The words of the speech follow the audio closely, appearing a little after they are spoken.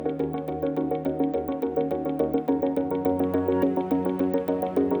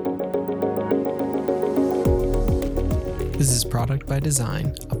This is Product by Design,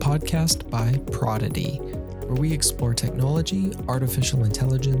 a podcast by Prodity, where we explore technology, artificial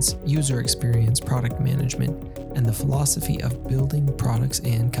intelligence, user experience, product management, and the philosophy of building products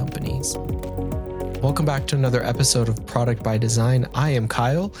and companies. Welcome back to another episode of Product by Design. I am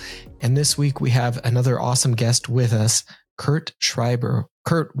Kyle, and this week we have another awesome guest with us, Kurt Schreiber.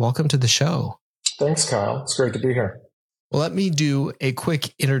 Kurt, welcome to the show. Thanks, Kyle. It's great to be here. Well, let me do a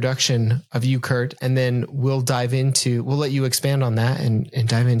quick introduction of you, Kurt, and then we'll let you expand on that and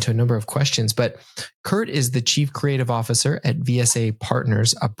dive into a number of questions. But Kurt is the Chief Creative Officer at VSA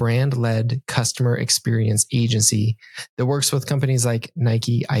Partners, a brand-led customer experience agency that works with companies like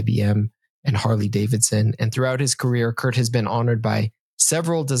Nike, IBM, and Harley Davidson. And throughout his career, Kurt has been honored by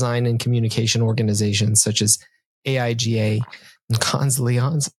several design and communication organizations such as AIGA and Cannes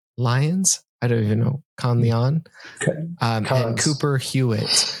Lions. I don't even know, Cannes Lions, and Cooper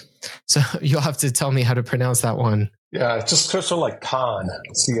Hewitt. So you'll have to tell me how to pronounce that one. Yeah, it's just sort of like Con,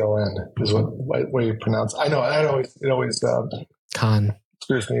 C-O-N is what you pronounce. I know, it always Con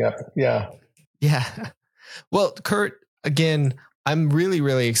screws me up. Yeah. Well, Kurt, again, I'm really,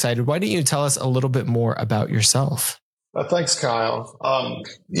 really excited. Why don't you tell us a little bit more about yourself? Thanks, Kyle. I'm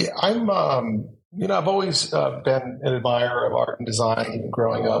I've always been an admirer of art and design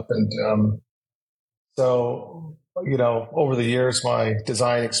growing up. And so, over the years, my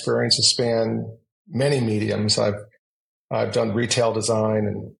design experience has spanned many mediums. I've done retail design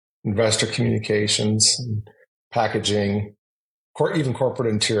and investor communications, and packaging, even corporate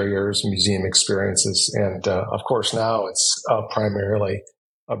interiors, museum experiences. And of course, now it's primarily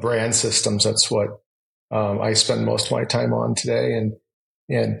brand systems. That's what I spend most of my time on today.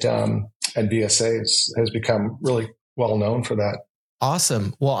 And VSA has become really well known for that.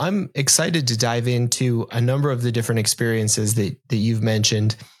 Awesome. Well, I'm excited to dive into a number of the different experiences that you've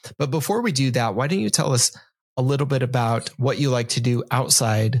mentioned. But before we do that, why don't you tell us a little bit about what you like to do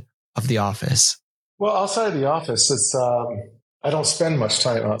outside of the office? Well, outside of the office, it's I don't spend much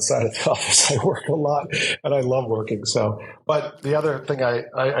time outside of the office. I work a lot, and I love working. So, but the other thing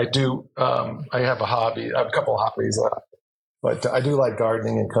I do, I have a hobby. I have a couple of hobbies. But I do like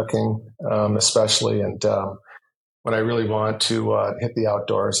gardening and cooking, especially. And when I really want to hit the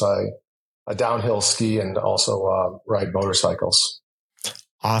outdoors, I downhill ski and also ride motorcycles.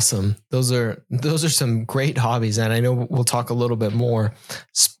 Awesome. Those are some great hobbies. And I know we'll talk a little bit more,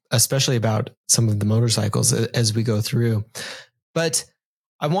 especially about some of the motorcycles as we go through. But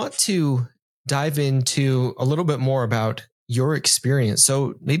I want to dive into a little bit more about your experience.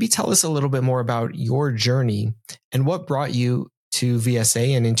 So maybe tell us a little bit more about your journey and what brought you to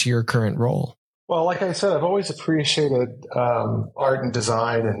VSA and into your current role. Well, like I said, I've always appreciated art and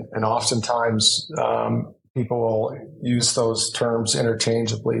design, and oftentimes people will use those terms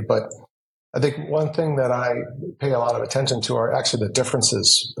interchangeably. But I think one thing that I pay a lot of attention to are actually the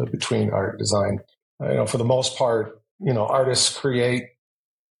differences between art and design. For the most part, artists create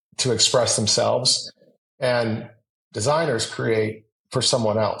to express themselves, and designers create for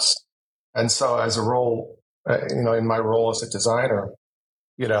someone else. And so as a role, in my role as a designer,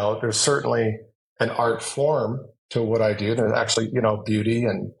 there's certainly an art form to what I do. There's actually, beauty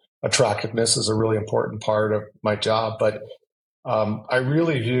and attractiveness is a really important part of my job. But I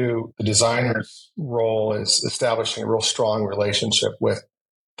really view the designer's role as establishing a real strong relationship with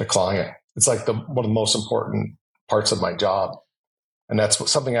the client. It's like one of the most important parts of my job. And that's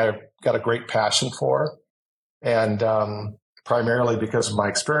something I've got a great passion for. And primarily because of my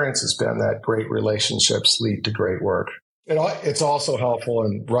experience has been that great relationships lead to great work. It's also helpful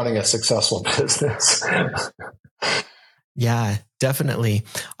in running a successful business. Yeah, definitely.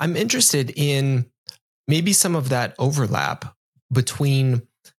 I'm interested in maybe some of that overlap between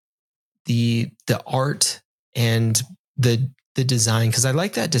the art and the design, because I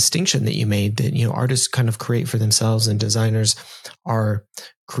like that distinction that you made that, artists kind of create for themselves and designers are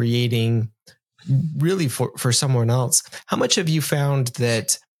creating really for someone else. How much have you found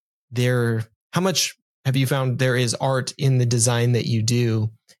there is art in the design that you do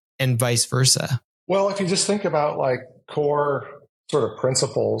and vice versa? Well, if you just think about like core sort of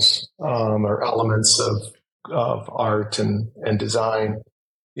principles or elements of art and design,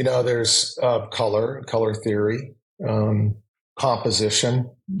 there's color theory,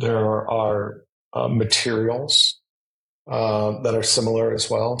 composition. There are materials that are similar as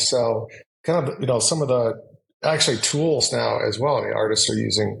well. So kind of, some of the actually tools now as well. I mean, artists are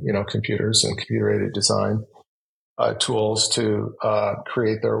using, computers and computer-aided design tools to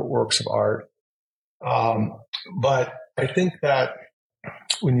create their works of art. But I think that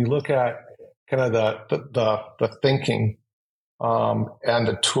when you look at kind of the thinking and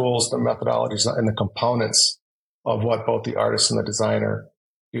the tools, the methodologies, and the components of what both the artist and the designer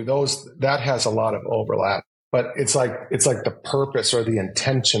do. That has a lot of overlap, but it's like the purpose or the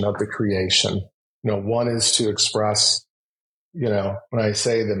intention of the creation. One is to express, when I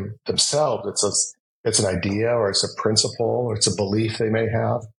say themselves, it's an idea or it's a principle or it's a belief they may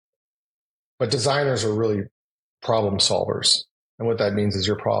have. But designers are really problem solvers. And what that means is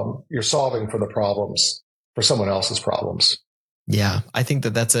you're solving for the problems, for someone else's problems. Yeah, I think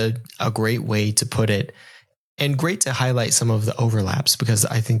that's a great way to put it, and great to highlight some of the overlaps, because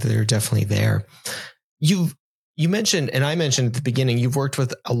I think that they're definitely there. You mentioned, and I mentioned at the beginning, you've worked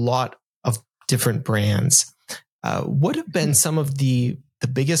with a lot of different brands. What have been some of the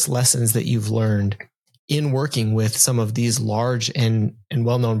biggest lessons that you've learned in working with some of these large and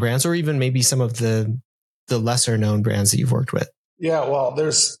well-known brands, or even maybe some of the lesser known brands that you've worked with? Yeah, well,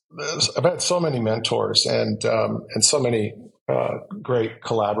 I've had so many mentors and so many great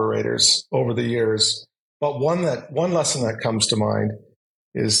collaborators over the years. But one lesson that comes to mind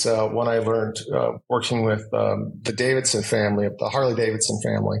is one I learned working with the Davidson family, the Harley Davidson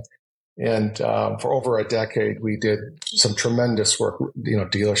family. And for over a decade, we did some tremendous work,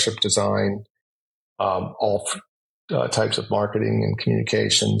 dealership design, all types of marketing and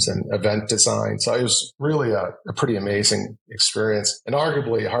communications and event design. So it was really a pretty amazing experience. And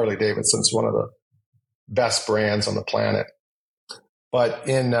arguably, Harley Davidson's one of the best brands on the planet. But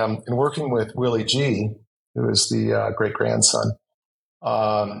in working with Willie G, who is the great grandson,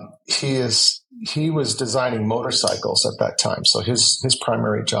 he was designing motorcycles at that time. So his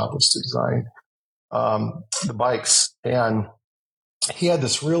primary job was to design the bikes, and he had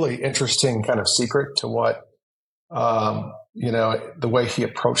this really interesting kind of secret to what the way he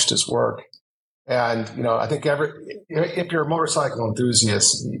approached his work. And I think if you're a motorcycle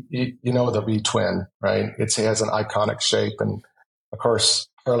enthusiast, you know the V-twin, right? It has an iconic shape, and of course,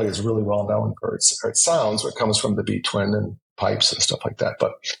 Harley is really well known for its sounds. It comes from the V-twin and pipes and stuff like that.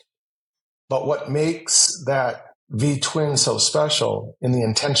 But what makes that V-twin so special in the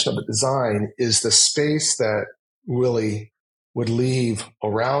intention of the design is the space that Willie would leave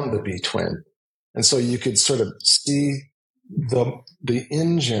around the V-twin. And so you could sort of see the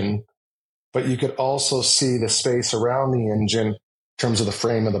engine, but you could also see the space around the engine in terms of the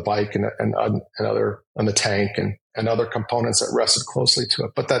frame of the bike and other, and the tank and other components that rested closely to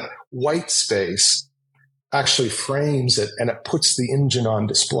it. But that white space actually frames it, and it puts the engine on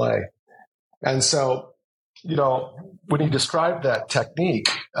display. And so, when he described that technique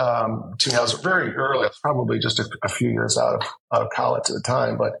to me, I was very early. I was probably just a few years out of college at the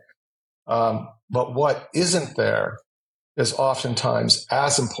time. But what isn't there is oftentimes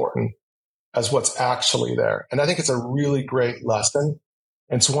as important as what's actually there. And I think it's a really great lesson.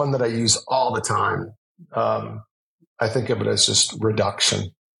 It's one that I use all the time. I think of it as just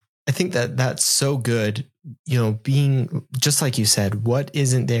reduction. I think that's so good. Being just like you said, what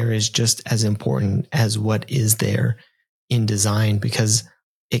isn't there is just as important as what is there in design, because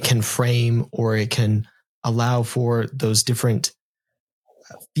it can frame, or it can allow for those different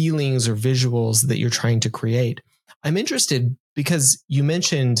feelings or visuals that you're trying to create. I'm interested because you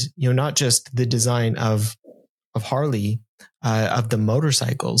mentioned, not just the design of Harley, of the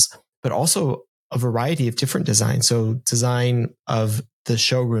motorcycles, but also a variety of different designs. So design of the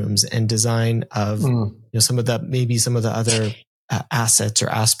showrooms and design of some of the other assets or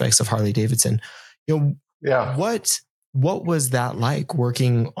aspects of Harley Davidson. What was that like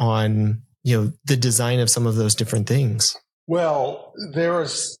working on the design of some of those different things? Well, there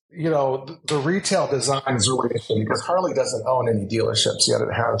was, the retail design is really interesting because Harley doesn't own any dealerships yet.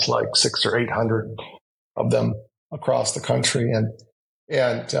 It has like 600 or 800 of them across the country. And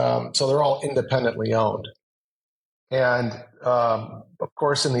so they're all independently owned. And of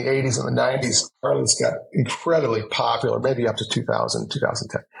course, in the 80s and the 90s, Harleys got incredibly popular, maybe up to 2000,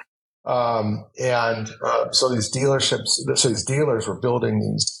 2010. So these dealers were building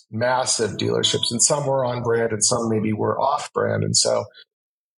these massive dealerships, and some were on brand and some maybe were off brand. And so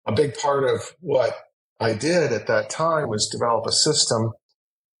a big part of what I did at that time was develop a system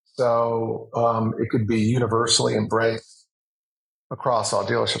so it could be universally embraced across all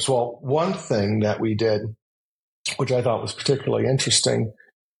dealerships. Well, one thing that we did, which I thought was particularly interesting,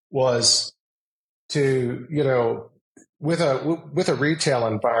 was to, with a retail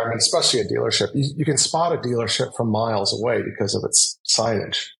environment, especially a dealership, you can spot a dealership from miles away because of its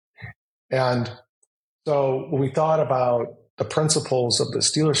signage. And so when we thought about the principles of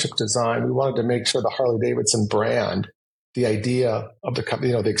this dealership design, we wanted to make sure the Harley Davidson brand, the idea of the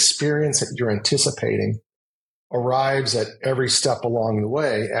company, the experience that you're anticipating, arrives at every step along the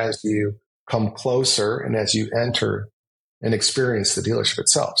way as you come closer and as you enter and experience the dealership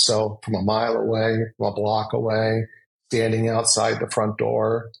itself. So from a mile away, from a block away, standing outside the front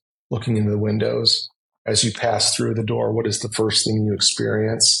door, looking into the windows, as you pass through the door, what is the first thing you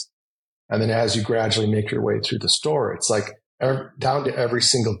experience? And then as you gradually make your way through the store, it's like down to every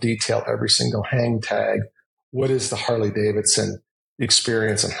single detail, every single hang tag. What is the Harley Davidson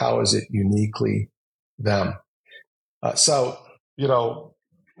experience and how is it uniquely them? So,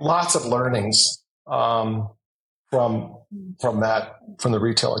 lots of learnings from the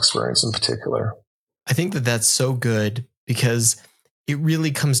retail experience in particular. I think that that's so good because it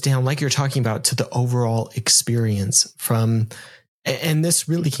really comes down, like you're talking about, to the overall experience and this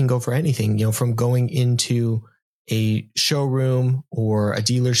really can go for anything, from going into a showroom or a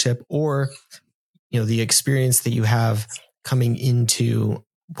dealership, or, the experience that you have coming into,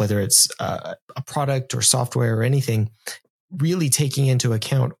 whether it's a product or software or anything, really taking into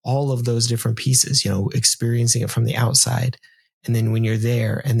account all of those different pieces, experiencing it from the outside. And then when you're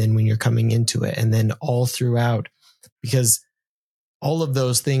there, and then when you're coming into it, and then all throughout, because all of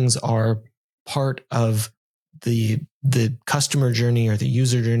those things are part of the customer journey or the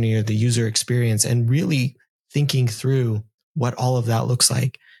user experience, and really thinking through what all of that looks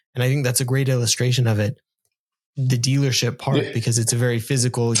like. And I think that's a great illustration of it, the dealership part, because it's a very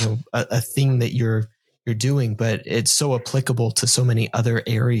physical, a thing that you're doing, but it's so applicable to so many other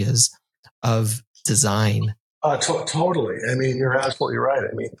areas of design. Totally. I mean, you're absolutely right.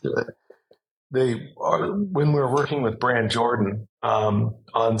 I mean, when we were working with Brand Jordan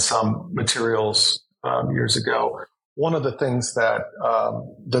on some materials years ago, one of the things that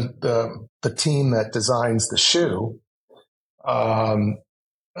the team that designs the shoe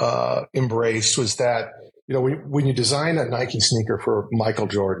embraced was that, when you design a Nike sneaker for Michael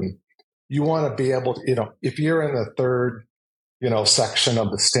Jordan, you want to be able to, if you're in the third, section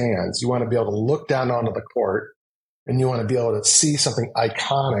of the stands, you want to be able to look down onto the court and you want to be able to see something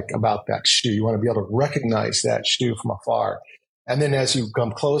iconic about that shoe. You want to be able to recognize that shoe from afar. And then as you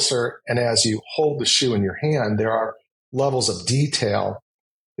come closer and as you hold the shoe in your hand, there are levels of detail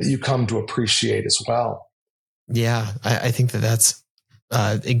that you come to appreciate as well. Yeah, I think that's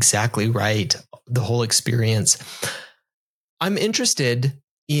exactly right. The whole experience. I'm interested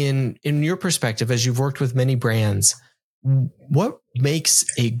in your perspective, as you've worked with many brands, what makes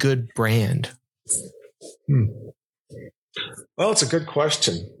a good brand? Well, it's a good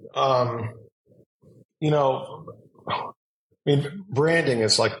question. Branding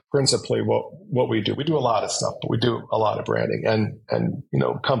is like principally what we do. We do a lot of stuff, but we do a lot of branding, and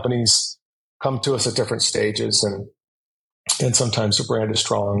companies come to us at different stages, and sometimes the brand is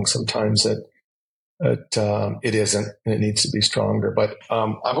strong, sometimes it isn't, and it needs to be stronger. But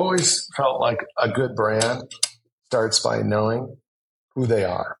I've always felt like a good brand starts by knowing who they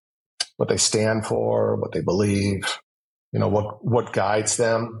are, what they stand for, what they believe, what guides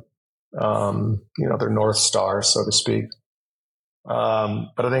them, their North Star, so to speak.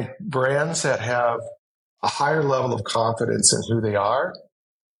 But I think brands that have a higher level of confidence in who they are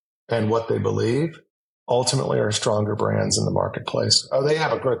and what they believe ultimately are stronger brands in the marketplace.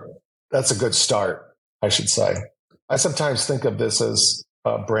 That's a good start, I should say. I sometimes think of this as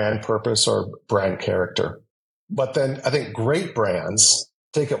brand purpose or brand character. But then I think great brands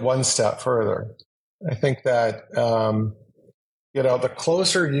take it one step further. I think that, the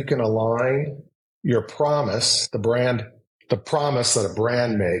closer you can align your promise, the promise that a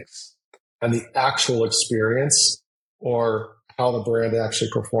brand makes, and the actual experience or how the brand actually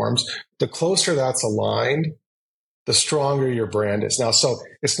performs, the closer that's aligned, the stronger your brand is. Now, so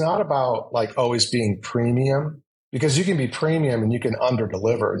it's not about like always being premium, because you can be premium and you can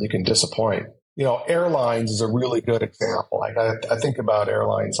underdeliver and you can disappoint. Airlines is a really good example. Like I think about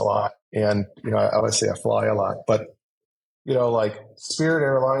airlines a lot, and obviously I fly a lot, but like Spirit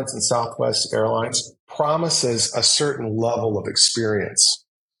Airlines and Southwest Airlines promises a certain level of experience.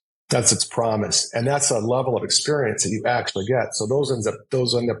 That's its promise, and that's a level of experience that you actually get. So those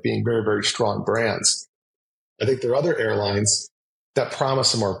end up being very, very strong brands. I think there are other airlines that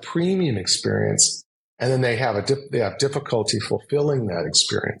promise a more premium experience, and then they have difficulty fulfilling that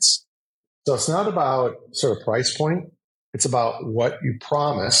experience. So it's not about sort of price point. It's about what you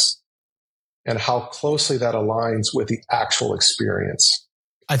promise and how closely that aligns with the actual experience.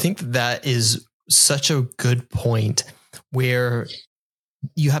 I think that is such a good point, where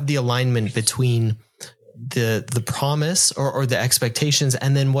you have the alignment between the promise or the expectations,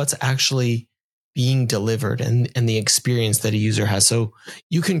 and then what's actually being delivered and the experience that a user has. So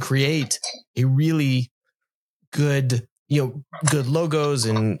you can create a really good, good logos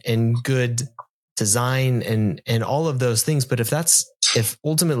and good design and all of those things. But if that's if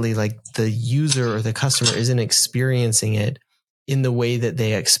ultimately like the user or the customer isn't experiencing it in the way that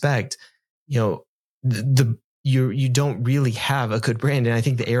they expect, you don't really have a good brand. And I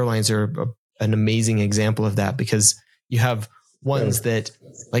think the airlines are an amazing example of that, because you have ones that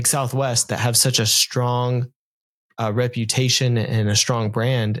like Southwest that have such a strong reputation and a strong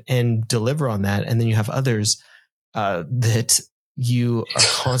brand and deliver on that. And then you have others that you are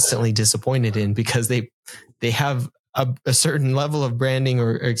constantly disappointed in because they have a certain level of branding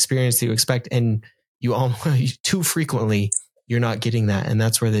or experience that you expect, and you almost too frequently you're not getting that, and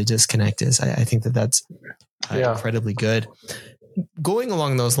that's where the disconnect is. I think that's incredibly good. Going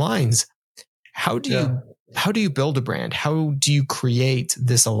along those lines, how do you build a brand? How do you create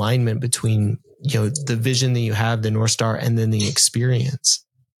this alignment between the vision that you have, the North Star, and then the experience?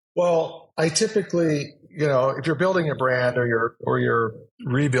 Well, I typically, if you're building a brand or you're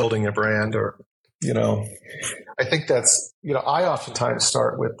rebuilding a brand, or I think that's, I oftentimes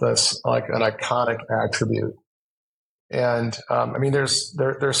start with this, like an iconic attribute. And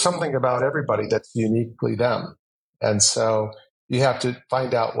there's something about everybody that's uniquely them. And so you have to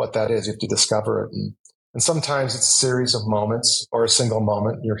find out what that is. You have to discover it. And sometimes it's a series of moments or a single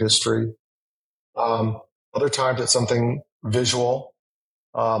moment in your history. Other times it's something visual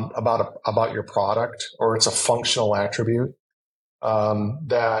about your product, or it's a functional attribute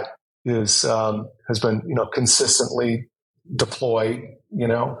that has been consistently deployed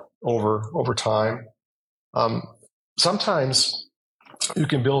over time. Sometimes you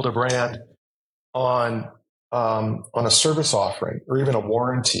can build a brand on a service offering or even a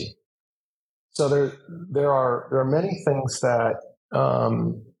warranty. So there are many things that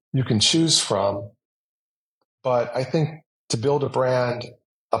you can choose from, but I think to build a brand,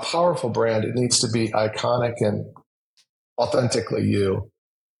 a powerful brand, it needs to be iconic and authentically you.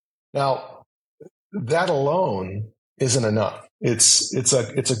 Now, that alone isn't enough. It's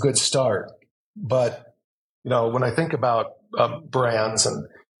a good start, but when I think about brands, and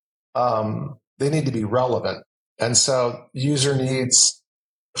they need to be relevant, and so user needs,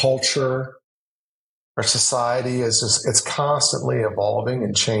 culture, our society it's constantly evolving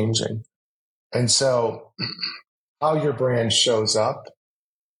and changing, and so how your brand shows up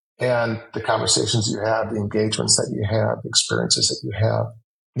and the conversations you have, the engagements that you have, the experiences that you have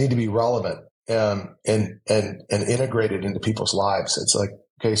need to be relevant and integrated into people's lives. It's like,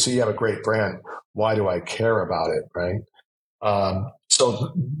 okay, so you have a great brand. Why do I care about it? Right.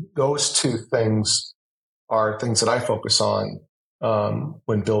 So those two things are things that I focus on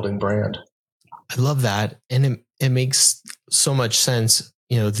when building brand. I love that. And it makes so much sense,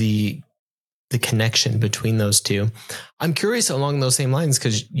 the connection between those two. I'm curious along those same lines,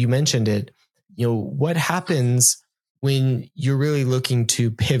 because you mentioned it, what happens when you're really looking to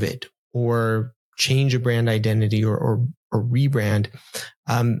pivot or change a brand identity or rebrand?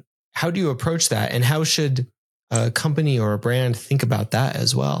 How do you approach that? And how should a company or a brand think about that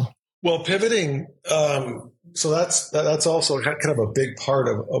as well? Well, pivoting, so that's also kind of a big part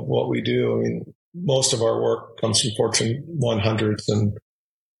of what we do. I mean, most of our work comes from Fortune 100s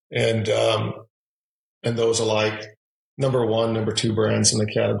and those alike, number one, number two brands in the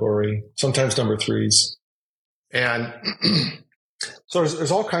category, sometimes number threes. And so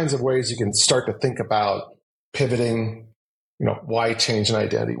there's all kinds of ways you can start to think about pivoting, why change an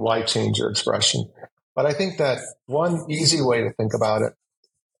identity, why change your expression. But I think that one easy way to think about it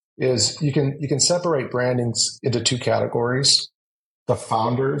is you can separate brandings into two categories: the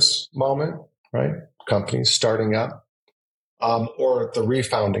founder's moment, right? Companies starting up, or the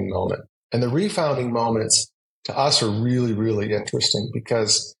refounding moment. And the refounding moments to us are really, really interesting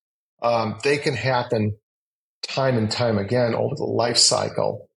because they can happen time and time again over the life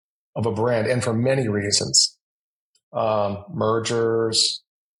cycle of a brand, and for many reasons. Mergers,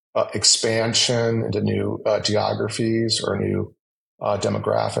 expansion into new geographies or new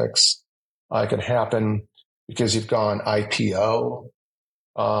demographics. It can happen because you've gone IPO.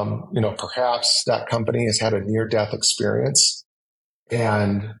 Perhaps that company has had a near-death experience,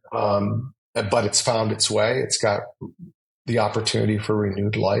 but it's found its way. It's got the opportunity for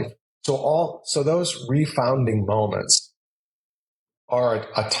renewed life. So those refounding moments are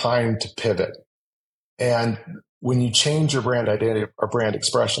a time to pivot. And when you change your brand identity or brand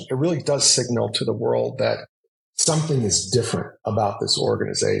expression, it really does signal to the world that something is different about this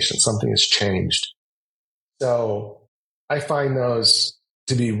organization. Something has changed. So I find those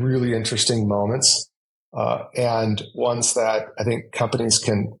to be really interesting moments, and ones that I think companies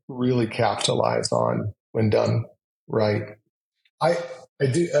can really capitalize on when done right. I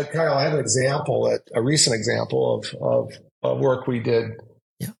do, Kyle. I have a recent example of work we did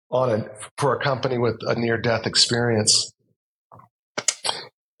for a company with a near-death experience.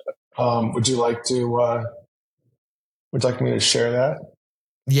 Would you like me to share that?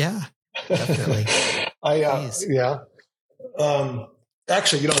 Yeah, definitely. Yeah.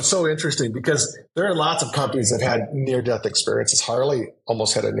 Actually, it's so interesting because there are lots of companies that had near-death experiences. Harley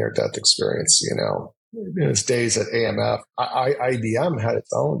almost had a near-death experience, in its days at AMF. IBM had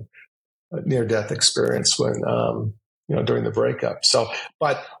its own near-death experience when, during the breakup. So,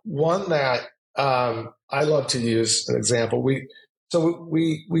 but one that I love to use an example. We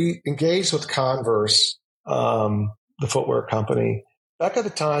engaged with Converse, the footwear company, back at the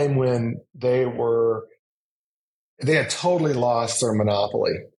time when they had totally lost their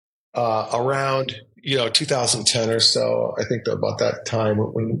monopoly around 2010 or so. I think about that time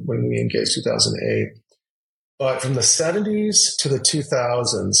when we engaged 2008. But from the 70s to the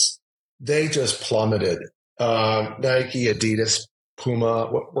 2000s, they just plummeted. Nike, Adidas, Puma,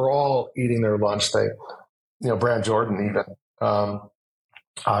 we're all eating their lunch. They, Brand Jordan even,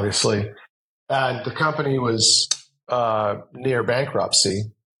 obviously. And the company was near bankruptcy.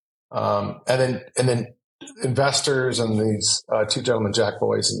 And then investors and these two gentlemen, Jack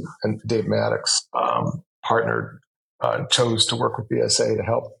Boys and Dave Maddox, partnered, chose to work with BSA to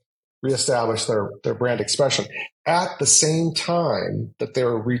help reestablish their brand expression at the same time that they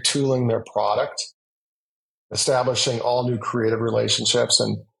were retooling their product, establishing all new creative relationships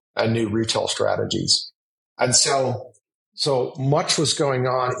and new retail strategies. And so much was going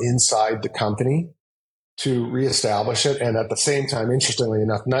on inside the company to reestablish it. And at the same time, interestingly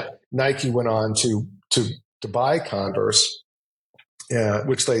enough, Nike went on to buy Converse,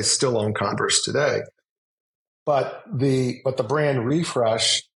 which they still own Converse today. But the brand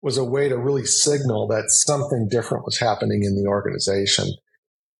refresh was a way to really signal that something different was happening in the organization.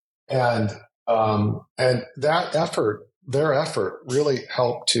 And that effort, their effort really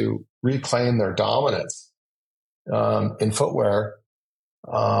helped to reclaim their dominance in footwear.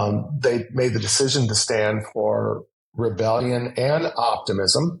 They made the decision to stand for rebellion and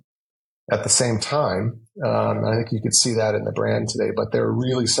optimism at the same time. I think you could see that in the brand today, but they're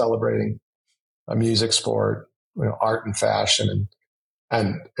really celebrating a music, sport, art and fashion.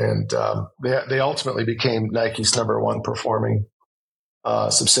 And they ultimately became Nike's number one performing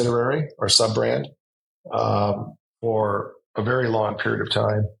subsidiary or sub-brand for a very long period of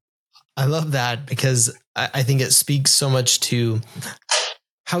time. I love that because I think it speaks so much to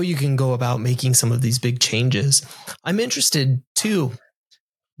how you can go about making some of these big changes. I'm interested too,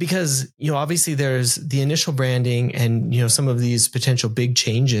 because, obviously there's the initial branding and, some of these potential big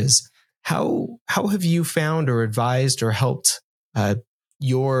changes. How have you found or advised or helped the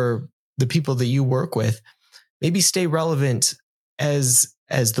people that you work with maybe stay relevant as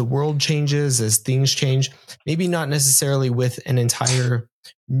the world changes, as things change, maybe not necessarily with an entire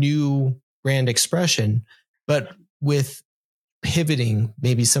new brand expression, but with pivoting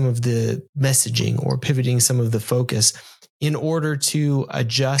maybe some of the messaging or pivoting some of the focus in order to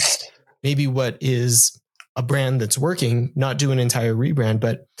adjust maybe what is a brand that's working, not do an entire rebrand,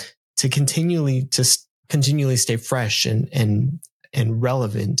 but to continually stay fresh and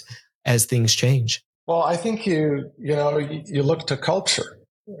relevant as things change? Well, I think you look to culture.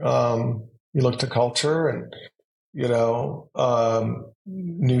 You look to culture and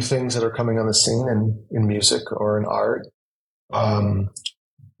new things that are coming on the scene in music or in art.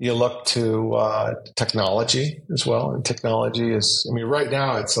 You look to technology as well, and technology is. Right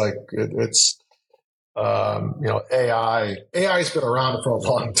now it's like it's AI. AI has been around for a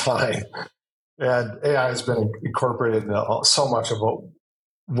long time, and AI has been incorporated in so much of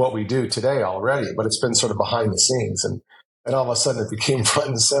what we do today already. But it's been sort of behind the scenes, and all of a sudden it became front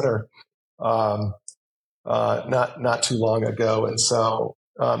and center not too long ago, and so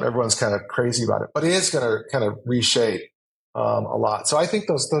everyone's kind of crazy about it. But it is going to kind of reshape a lot. So I think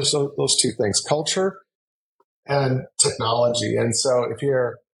those two things, culture and technology. And so if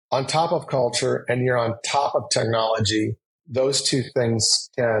you're on top of culture and you're on top of technology, those two things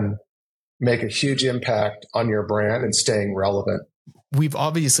can make a huge impact on your brand and staying relevant. We've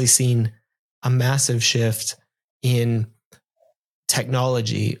obviously seen a massive shift in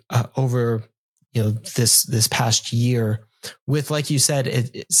technology over this past year with, like you said,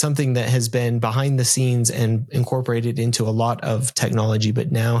 it's something that has been behind the scenes and incorporated into a lot of technology,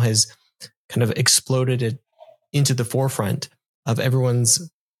 but now has kind of exploded it into the forefront of everyone's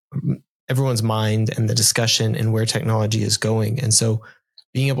mind and the discussion and where technology is going. And so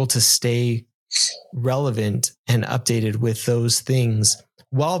being able to stay relevant and updated with those things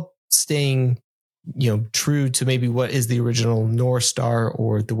while staying, true to maybe what is the original North Star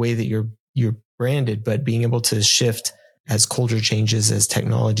or the way that you're branded, but being able to shift as culture changes, as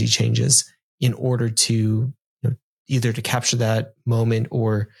technology changes, in order to either to capture that moment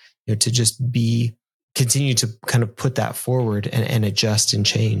or to just continue to kind of put that forward and adjust and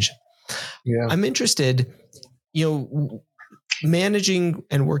change. Yeah. I'm interested, managing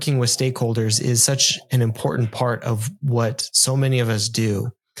and working with stakeholders is such an important part of what so many of us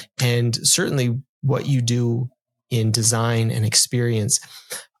do. And certainly what you do in design and experience.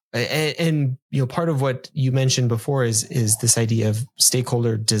 And part of what you mentioned before is this idea of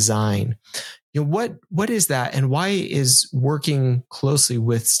stakeholder design. What is that, and why is working closely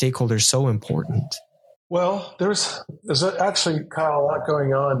with stakeholders so important? Well, there's actually, Kyle, a lot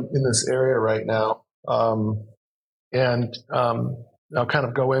going on in this area right now. And I'll kind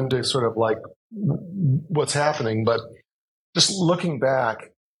of go into sort of like what's happening, but just looking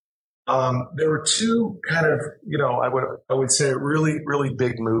back, there were two kind of, I would say really, really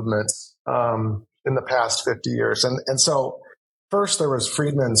big movements in the past 50 years. And so first there was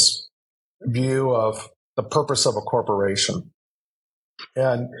Friedman's view of the purpose of a corporation.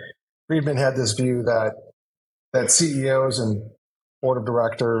 And Friedman had this view that CEOs and board of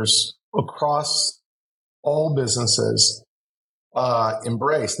directors across all businesses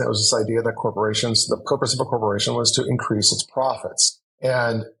embraced. That was this idea that the purpose of a corporation was to increase its profits.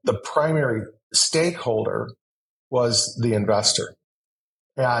 And the primary stakeholder was the investor.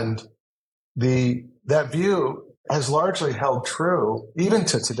 And that view has largely held true even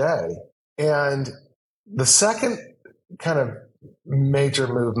to today. And the second kind of major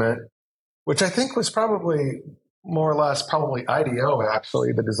movement, which I think was probably more or less probably IDEO,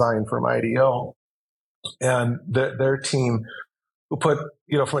 actually, the design firm IDEO, and their team who put,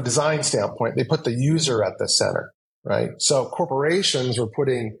 from a design standpoint, they put the user at the center, right? So corporations were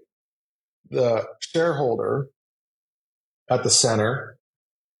putting the shareholder at the center,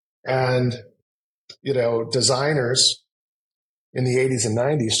 and, designers in the 80s and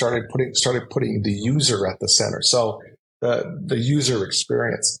 90s started putting the user at the center. So the user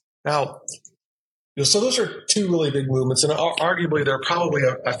experience. Now, so those are two really big movements, and arguably there are probably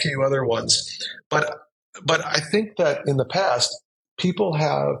a few other ones. But I think that in the past, people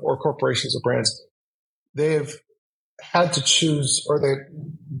have, or corporations or brands, they've had to choose, or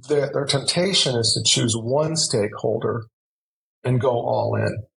their temptation is to choose one stakeholder and go all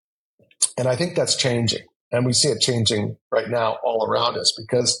in. And I think that's changing. And we see it changing right now all around us,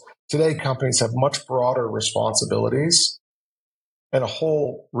 because today companies have much broader responsibilities and a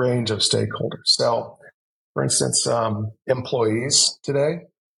whole range of stakeholders. So, for instance, employees today,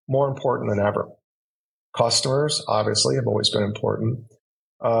 more important than ever. Customers, obviously, have always been important.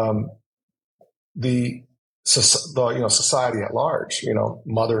 The society at large,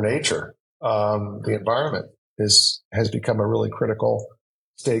 Mother Nature, the environment has become a really critical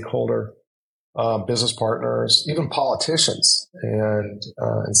stakeholder. Business partners, even politicians, and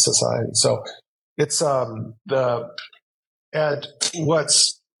society. So it's and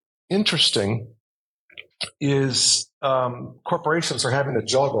what's interesting is corporations are having to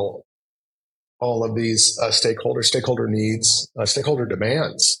juggle all of these stakeholder needs, stakeholder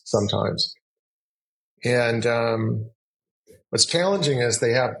demands sometimes. And what's challenging is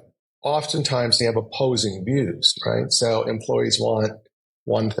oftentimes they have opposing views, right? So employees want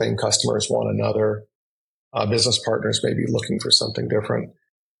one thing, customers want another, business partners may be looking for something different.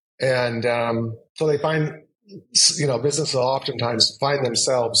 And so they find, businesses oftentimes find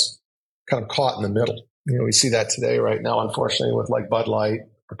themselves kind of caught in the middle. We see that today right now, unfortunately, with like Bud Light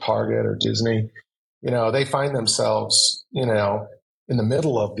or Target or Disney. They find themselves, in the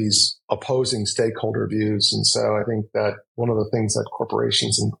middle of these opposing stakeholder views. And so I think that one of the things that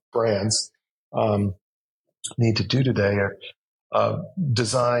corporations and brands need to do today are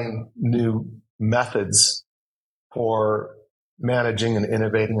design new methods for managing and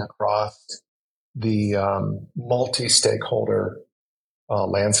innovating across the multi-stakeholder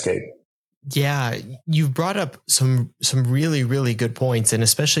landscape. Yeah, you've brought up some really, really good points, and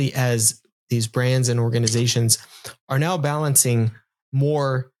especially as these brands and organizations are now balancing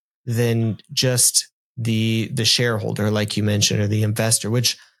more than just the shareholder, like you mentioned, or the investor,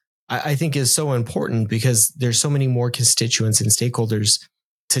 which I think is so important because there's so many more constituents and stakeholders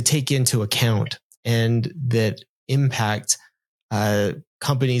to take into account, and that impact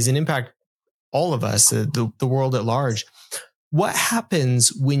companies and impact all of us, the world at large. What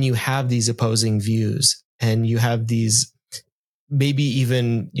happens when you have these opposing views and you have these maybe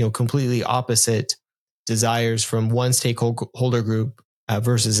even completely opposite desires from one stakeholder group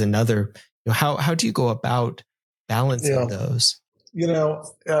versus another? How do you go about balancing those?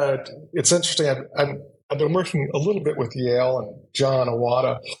 It's interesting. I've been working a little bit with Yale and John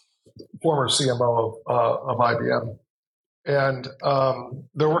Iwata, former CMO of IBM, and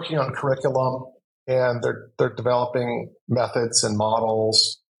they're working on curriculum and they're developing methods and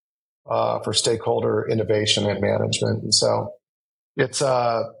models for stakeholder innovation and management. And so it's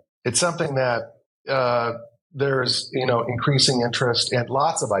something that there's increasing interest and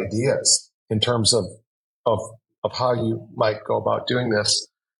lots of ideas in terms of how you might go about doing this.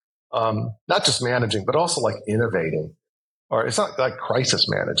 Not just managing, but also like innovating. Or it's not like crisis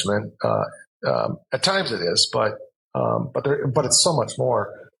management. At times it is, but it's so much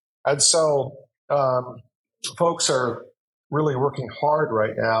more. And so folks are really working hard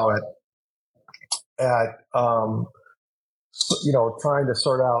right now at trying to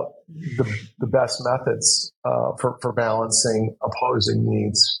sort out the best methods for balancing opposing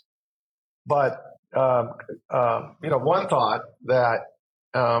needs. But one thought that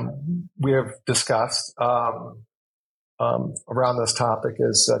we have discussed around this topic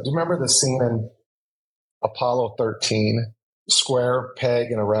is, do you remember the scene in Apollo 13? Square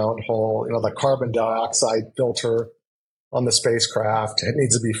peg in a round hole, the carbon dioxide filter on the spacecraft, it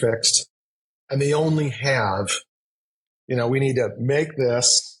needs to be fixed. And they only have, we need to make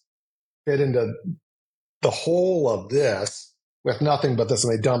this fit into the whole of this with nothing but this.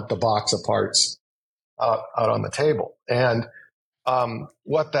 And they dump the box of parts out on the table. And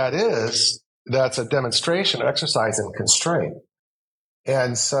what that is, that's a demonstration, exercise in constraint.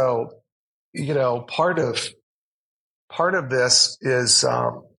 And so, part of this is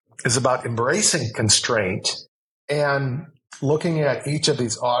about embracing constraint and looking at each of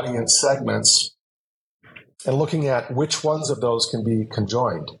these audience segments and looking at which ones of those can be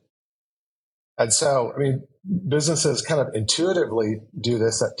conjoined. And so, businesses kind of intuitively do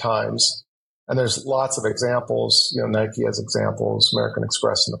this at times. And there's lots of examples, Nike has examples, American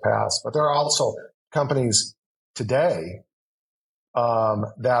Express in the past, but there are also companies today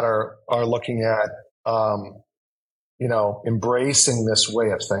that are looking at, embracing this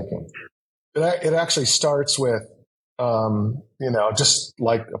way of thinking. It actually starts with, just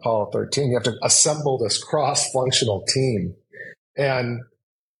like Apollo 13, you have to assemble this cross-functional team. And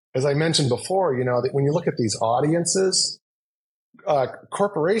as I mentioned before, when you look at these audiences,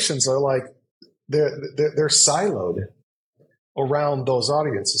 corporations are like, they're siloed around those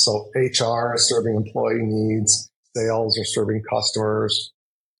audiences. So HR is serving employee needs, sales are serving customers,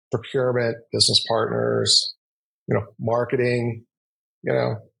 procurement, business partners, marketing,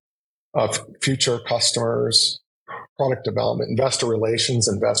 future customers, product development, investor relations,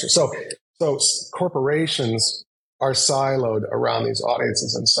 investors. So corporations are siloed around these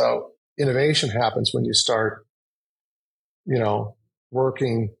audiences. And so innovation happens when you start,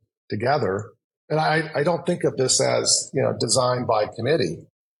 working together. And I don't think of this as, designed by committee.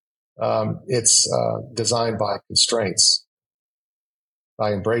 It's designed by constraints,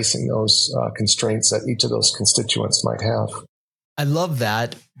 by embracing those constraints that each of those constituents might have. I love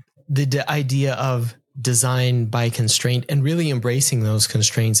that. The idea of design by constraint and really embracing those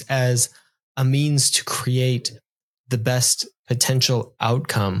constraints as a means to create the best potential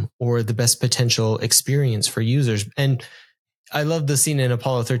outcome or the best potential experience for users. And I love the scene in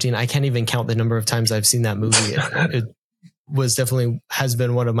Apollo 13. I can't even count the number of times I've seen that movie. It has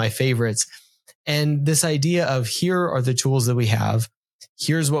been one of my favorites. And this idea of, here are the tools that we have.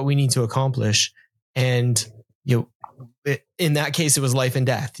 Here's what we need to accomplish. And, in that case, it was life and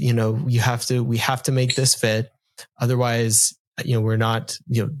death. We have to make this fit. Otherwise, we're not,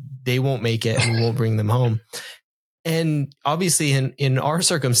 they won't make it and we won't bring them home. And obviously in our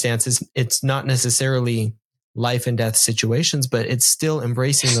circumstances, it's not necessarily life and death situations, but it's still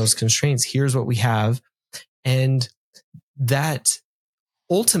embracing those constraints. Here's what we have. And that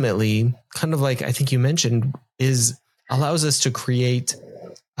ultimately, kind of like I think you mentioned, allows us to create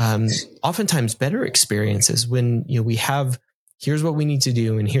oftentimes better experiences when we have, here's what we need to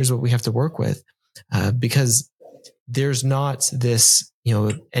do and here's what we have to work with, because there's not this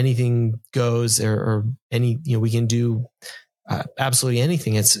anything goes or any we can do absolutely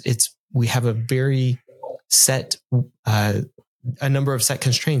anything. It's we have a very set a number of set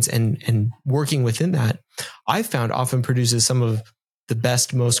constraints, and working within that, I've found often produces some of the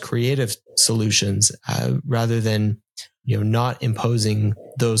best, most creative solutions, rather than not imposing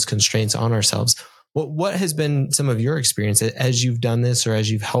those constraints on ourselves. What has been some of your experience as you've done this, or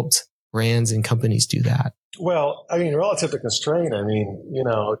as you've helped brands and companies do that? Well, relative to constraint,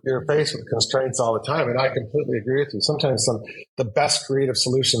 you're faced with constraints all the time. And I completely agree with you. Sometimes the best creative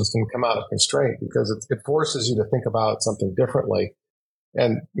solutions can come out of constraint because it forces you to think about something differently.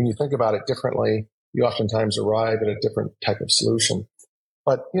 And when you think about it differently, you oftentimes arrive at a different type of solution.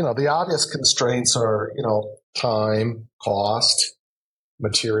 But, the obvious constraints are, time, cost,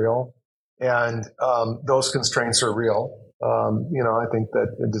 material, and those constraints are real. I think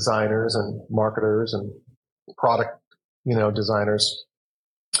that designers and marketers and product, designers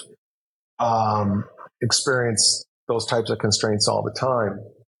experience those types of constraints all the time.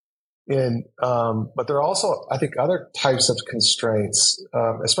 And but there are also, I think, other types of constraints,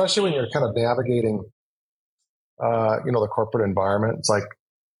 especially when you're kind of navigating, the corporate environment. It's like,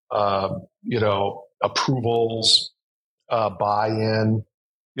 approvals, buy-in.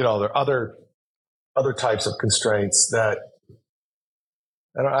 There are other types of constraints that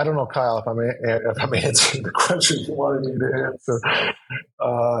I don't know, Kyle, if I'm answering the question you wanted me to answer.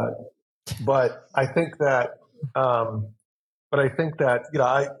 But I think that,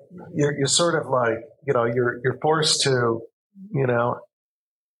 you're sort of like, you're forced to,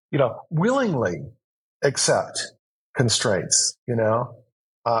 willingly accept constraints.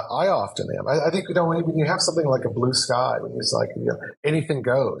 I often am. I think, when you have something like a blue sky, when it's like, anything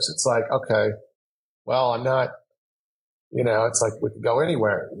goes, it's like, okay, well, I'm not, it's like we can go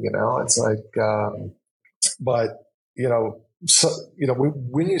anywhere, it's like, but, so,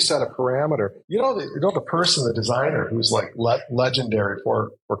 when you set a parameter, the person, the designer who's like legendary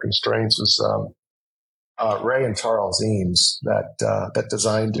for constraints was, Ray and Charles Eames, that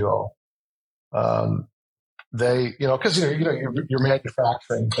design duo. They, cause, you're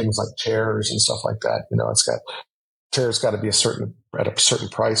manufacturing things like chairs and stuff like that. Chairs got to be at a certain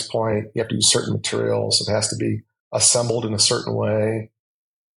price point. You have to use certain materials. It has to be assembled in a certain way.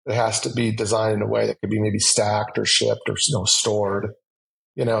 It has to be designed in a way that could be maybe stacked or shipped or stored.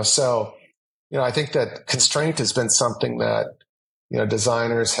 So I think that constraint has been something that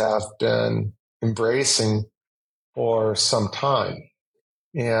designers have been embracing for some time,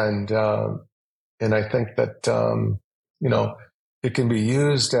 and I think that it can be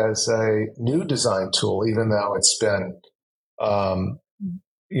used as a new design tool, even though it's been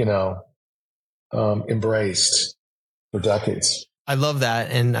embraced for decades. I love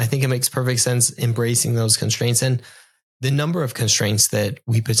that. And I think it makes perfect sense embracing those constraints and the number of constraints that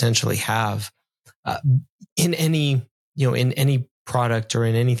we potentially have in any product or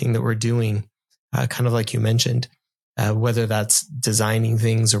in anything that we're doing, kind of like you mentioned, whether that's designing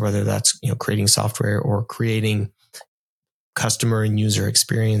things or whether that's, creating software or creating customer and user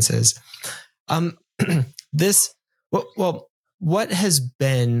experiences. What has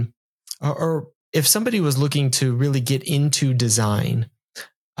been, or if somebody was looking to really get into design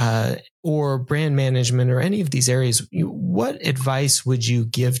or brand management or any of these areas, what advice would you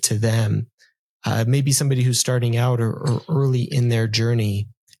give to them? Maybe somebody who's starting out or early in their journey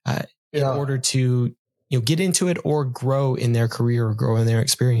in order to get into it or grow in their career or grow in their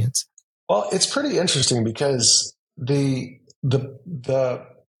experience. Well, it's pretty interesting because the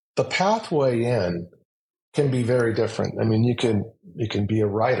pathway in can be very different. I mean, you can be a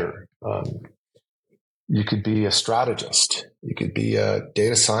writer. You could be a strategist. You could be a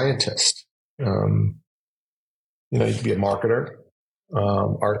data scientist. You could be a marketer,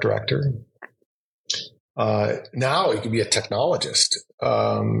 art director. Now you could be a technologist.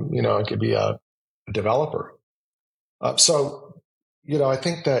 It could be a developer. So I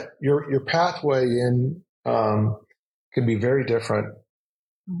think that your pathway in can be very different.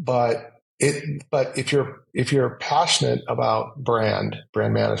 But if you're passionate about brand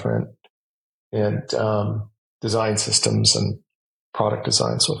management and design systems and product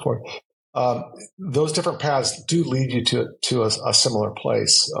design and so forth, those different paths do lead you to a similar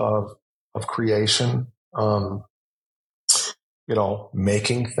place of creation,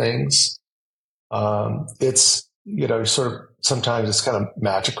 making things. It's sort of sometimes it's kind of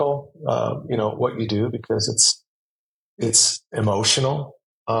magical, what you do because it's emotional.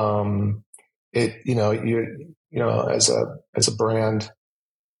 As a brand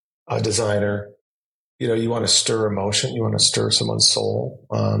designer, you want to stir emotion. You want to stir someone's soul.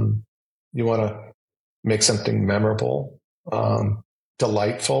 You want to make something memorable,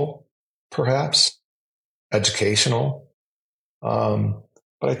 delightful, perhaps educational. But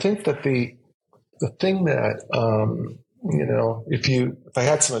I think that the thing that, if I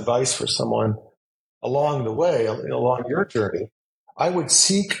had some advice for someone along the way, along your journey, I would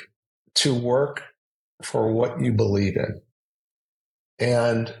seek to work for what you believe in.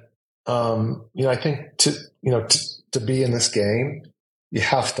 And, I think to be in this game, you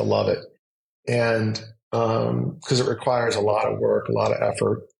have to love it. And, cause it requires a lot of work, a lot of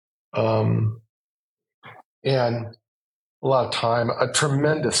effort, and a lot of time, a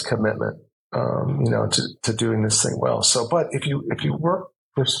tremendous commitment, to doing this thing well. So, but if you work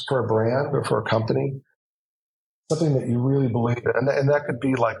for a brand or for a company, something that you really believe in, and that could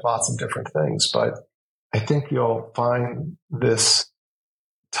be like lots of different things, but I think you'll find this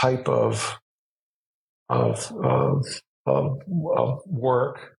type of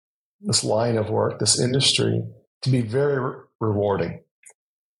work, this line of work, this industry, to be very rewarding.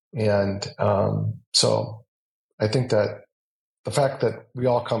 And so I think that the fact that we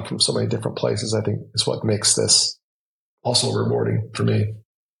all come from so many different places, I think, is what makes this also rewarding for me.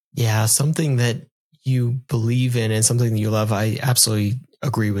 Yeah, something that you believe in and something that you love. I absolutely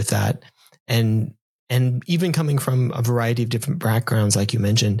agree with that. And even coming from a variety of different backgrounds, like you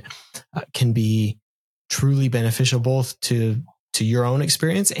mentioned, can be truly beneficial both to your own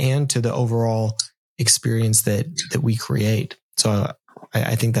experience and to the overall experience that we create. So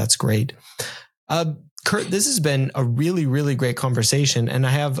I think that's great. Kurt, this has been a really, really great conversation. And I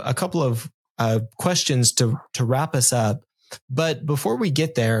have a couple of questions to wrap us up. But before we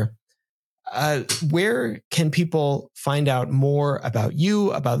get there, where can people find out more about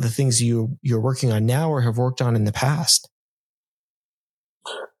you, about the things you're working on now or have worked on in the past?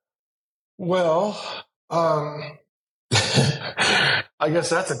 Well, I guess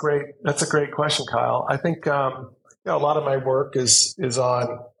that's a great question, Kyle. I think a lot of my work is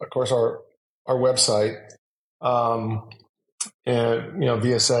on, of course, our website, and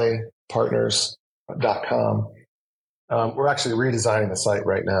VSApartners.com. We're actually redesigning the site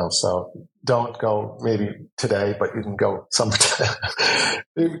right now, so don't go maybe today, but you can go sometime,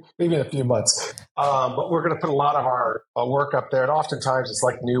 maybe in a few months. But we're going to put a lot of our work up there, and oftentimes it's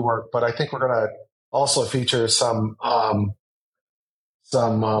like new work. But I think we're going to also feature some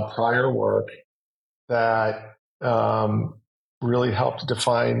prior work that really helped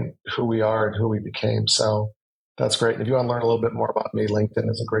define who we are and who we became. So that's great. And if you want to learn a little bit more about me, LinkedIn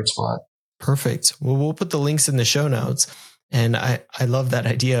is a great spot. Perfect. Well, we'll put the links in the show notes. And I love that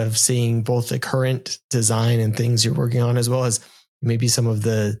idea of seeing both the current design and things you're working on, as well as maybe some of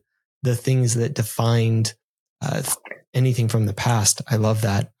the things that defined anything from the past. I love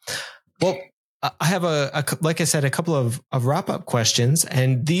that. Well, I have like I said, a couple of wrap-up questions,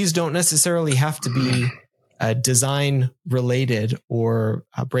 and these don't necessarily have to be design related or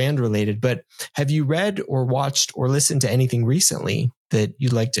brand related, but have you read or watched or listened to anything recently that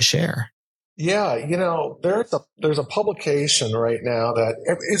you'd like to share? Yeah, there's a publication right now that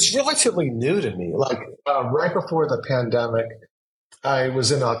it's relatively new to me. Like right before the pandemic, I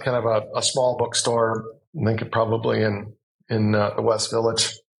was in a kind of a small bookstore, I think probably in the West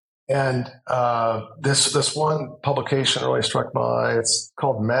Village, and this one publication really struck my eye. It's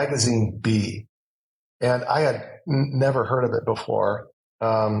called Magazine B, and I had never heard of it before.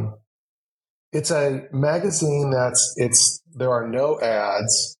 It's a magazine there are no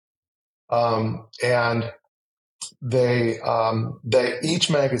ads. And each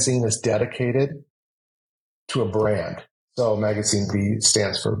magazine is dedicated to a brand. So Magazine B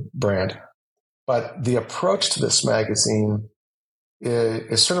stands for brand. But the approach to this magazine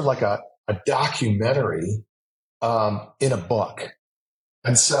is sort of like a documentary in a book.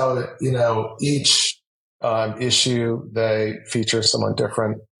 And so, each issue, they feature someone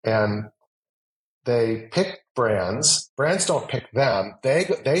different, and they pick brands. Brands don't pick them. They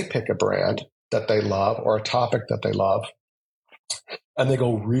pick a brand that they love or a topic that they love, and they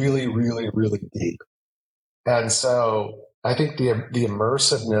go really, really, really deep. And so I think the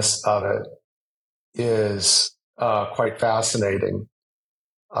immersiveness of it is quite fascinating.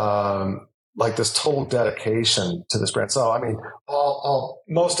 Like this total dedication to this brand. So I mean,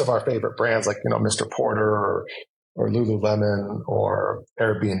 most of our favorite brands, like Mr. Porter or Lululemon or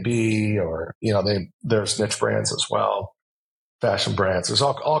Airbnb, or there's niche brands as well, fashion brands. There's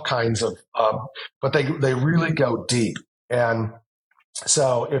all kinds of, but they really go deep. And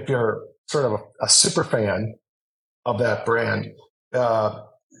so if you're sort of a super fan of that brand,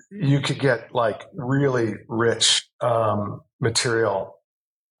 you could get like really rich material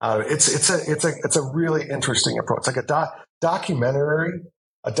out of it. It's a really interesting approach. It's like a documentary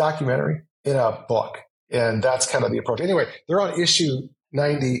in a book. And that's kind of the approach. Anyway, they're on issue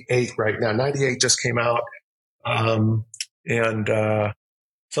 98 right now. 98 just came out. So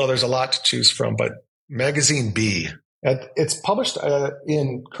there's a lot to choose from, but Magazine B, it's published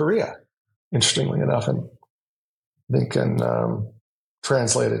in Korea, interestingly enough, and I think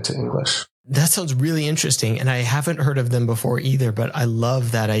translated to English. That sounds really interesting. And I haven't heard of them before either, but I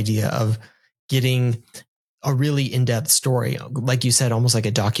love that idea of getting a really in-depth story. Like you said, almost like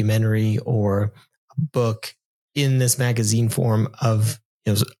a documentary or a book in this magazine form of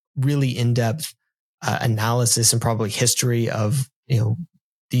really in-depth analysis and probably history of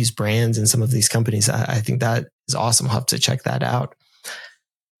these brands and some of these companies. I think that is awesome. I'll have to check that out.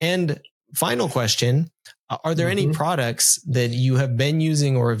 And final question, are there any products that you have been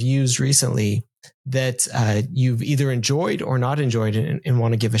using or have used recently that you've either enjoyed or not enjoyed and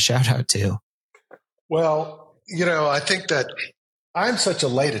want to give a shout out to? Well, I think that I'm such a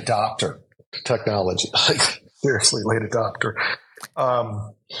late adopter to technology, like seriously late adopter.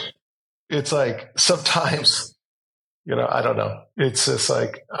 It's like sometimes, I don't know. It's just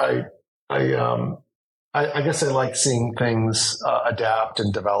like I guess I like seeing things adapt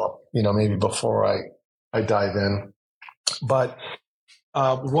and develop, maybe before I dive in. But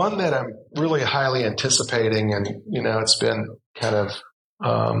one that I'm really highly anticipating, and it's been kind of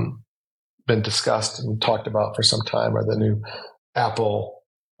been discussed and talked about for some time, are the new Apple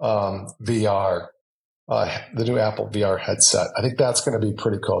VR, the new Apple VR headset. I think that's going to be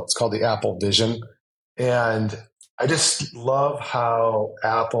pretty cool. It's called the Apple Vision, and I just love how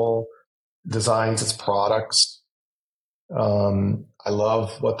Apple designs its products. I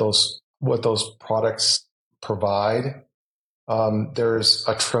love what those products provide. There's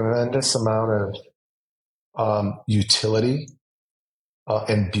a tremendous amount of utility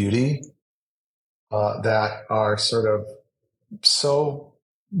and beauty that are sort of so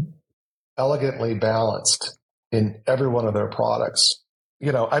elegantly balanced in every one of their products.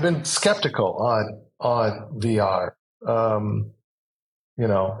 I've been skeptical on VR,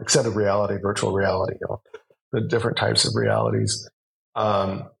 extended reality, virtual reality, the different types of realities.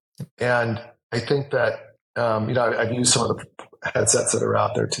 And I think that, I've used some of the headsets that are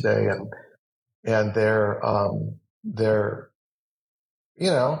out there today, and they're, I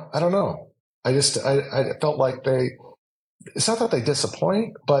don't know. I felt like it's not that they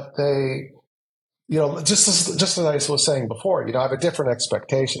disappoint, but they, just as I was saying before, I have a different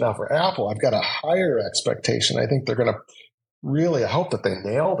expectation now for Apple. I've got a higher expectation. I think they're going to really, I hope that they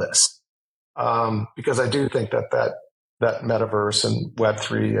nail this. Because I do think that metaverse and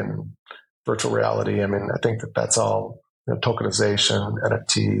Web3 and virtual reality, I think that's all tokenization,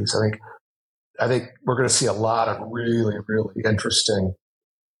 NFTs. I think we're going to see a lot of really, really interesting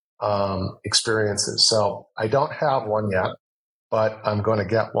experiences. So I don't have one yet, but I'm going to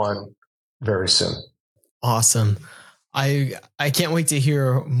get one very soon. Awesome. I can't wait to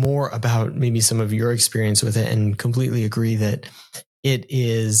hear more about maybe some of your experience with it, and completely agree that it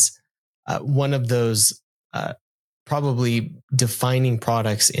is one of those probably defining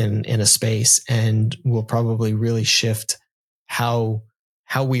products in a space, and will probably really shift how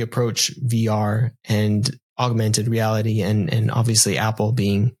we approach VR and augmented reality, and obviously Apple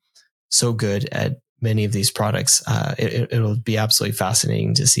being so good at many of these products. It'll be absolutely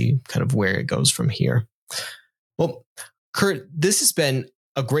fascinating to see kind of where it goes from here. Well, Kurt, this has been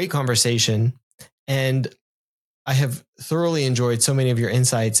a great conversation, and I have thoroughly enjoyed so many of your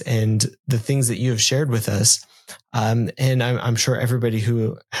insights and the things that you have shared with us. And I'm sure everybody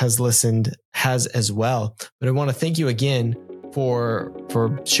who has listened has as well. But I want to thank you again for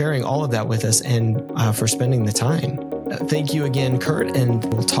sharing all of that with us, and for spending the time. Thank you again, Kurt, and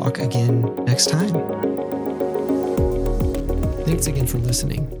we'll talk again next time. Thanks again for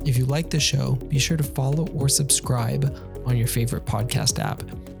listening. If you like the show, be sure to follow or subscribe on your favorite podcast app.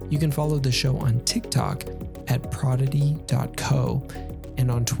 You can follow the show on TikTok at prodity.co and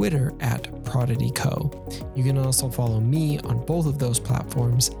on Twitter at prodityco. You can also follow me on both of those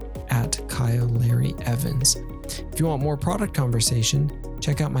platforms at Kyle Larry Evans. If you want more product conversation,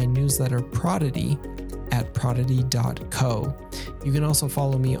 check out my newsletter Prodity at prodity.co. You can also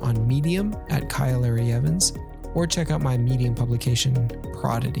follow me on Medium at Kyle Larry Evans, or check out my Medium publication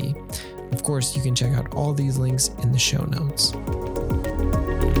Prodity. Of course, you can check out all these links in the show notes.